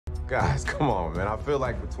Guys, come on, man. I feel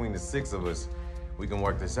like between the 6 of us, we can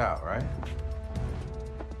work this out, right?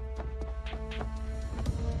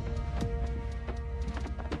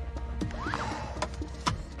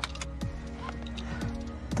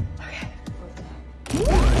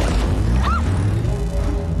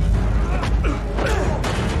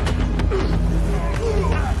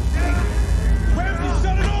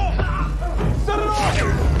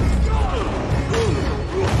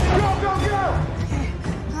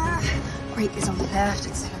 Brake is on the left,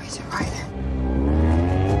 accelerator right.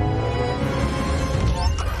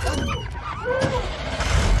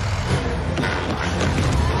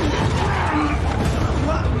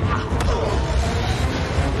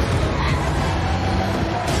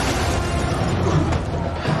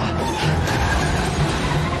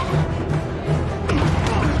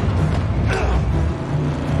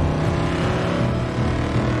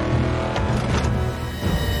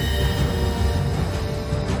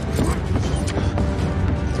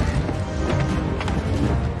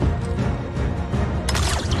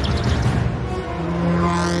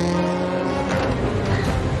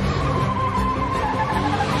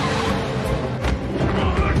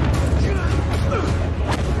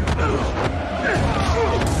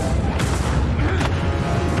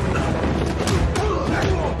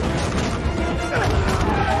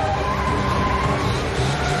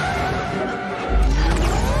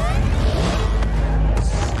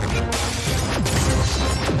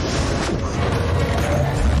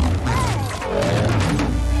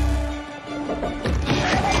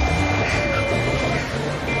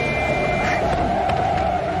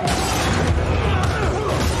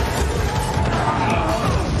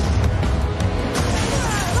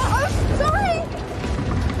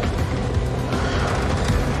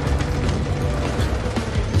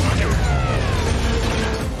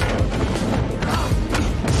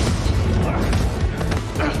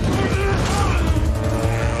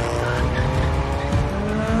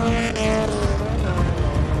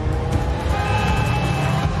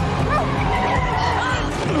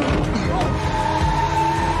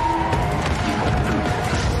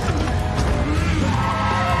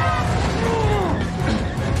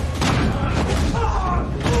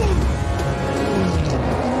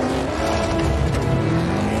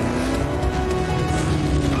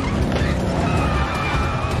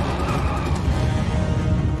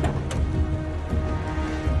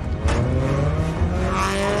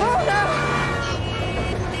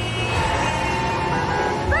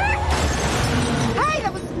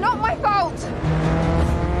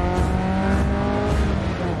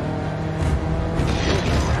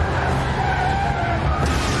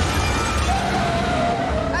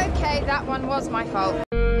 That one was my fault.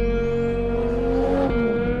 The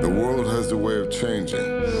world has a way of changing.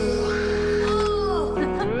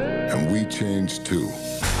 And we change too.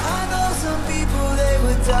 I know some people, they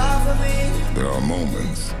would die for me. There are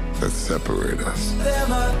moments that separate us. They're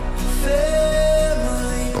my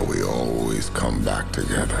family. But we always come back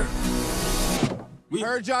together. We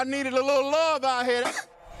heard y'all needed a little love out here.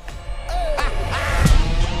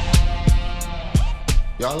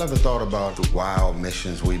 Y'all ever thought about the wild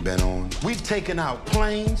missions we've been on? We've taken out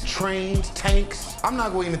planes, trains, tanks. I'm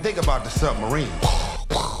not going to even think about the submarine.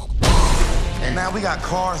 And now we got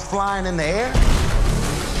cars flying in the air?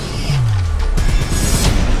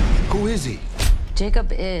 Who is he?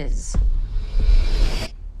 Jakob is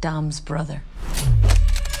Dom's brother.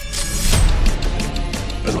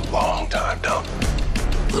 Been a long time, Dom.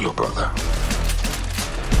 Little brother.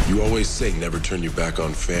 You always say never turn your back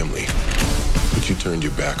on family. But you turned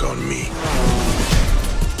your back on me.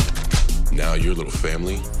 Now your little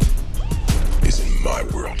family is in my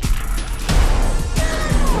world.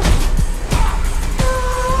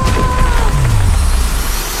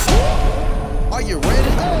 Are you ready?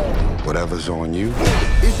 Whatever's on you,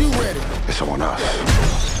 Is you ready? it's on us.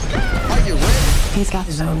 Are you ready? He's got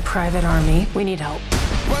his own private army. We need help.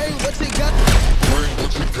 Bring what you got. Bring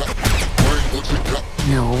what you got. Bring what you got.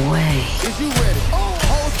 No way. Is you ready?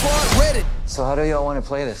 Whole squad ready. So how do y'all want to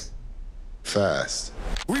play this? Fast.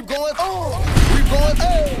 We going. We going.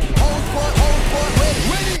 Whole squad ready.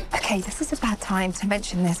 Ready. Okay, this is a bad time to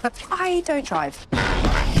mention this, but I don't drive.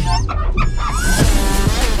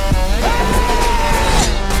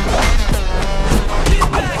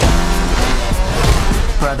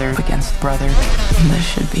 Brother against brother. This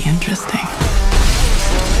should be interesting.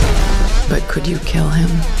 But could you kill him?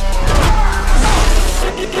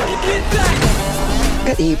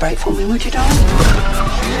 Get the e-brake for me, would you, darling?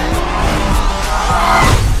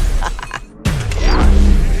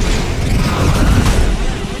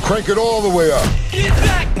 Crank it all the way up.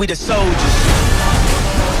 We the soldiers.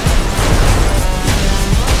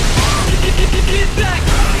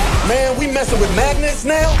 messing with magnets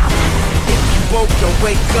now? If you woke, don't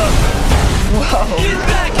wake up. Whoa.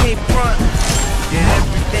 I came front. Yeah,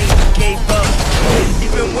 everything we gave up.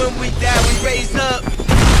 Even when we die, we raise up.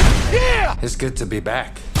 Yeah! It's good to be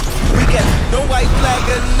back. We got no white flag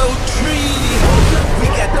and no treaty. We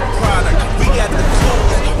got the product, we got the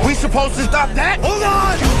tools. We supposed to stop that? Hold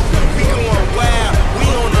on! We going wild, we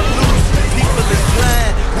on the loose. People is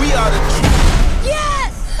blind, we are the truth. Yes!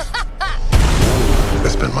 I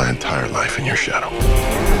spent my entire life in your shadow.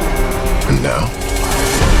 And now,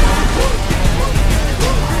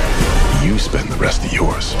 you spend the rest of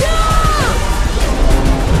yours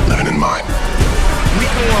living in mine. We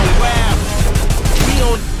going wild.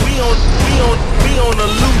 We on the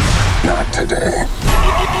loose. Not today.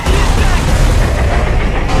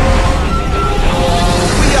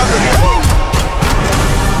 We are the truth.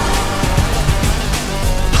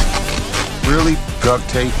 Really? Duct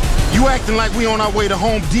tape? You acting like we on our way to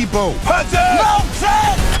Home Depot. Hunter! No,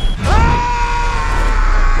 Ted!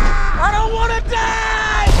 I don't want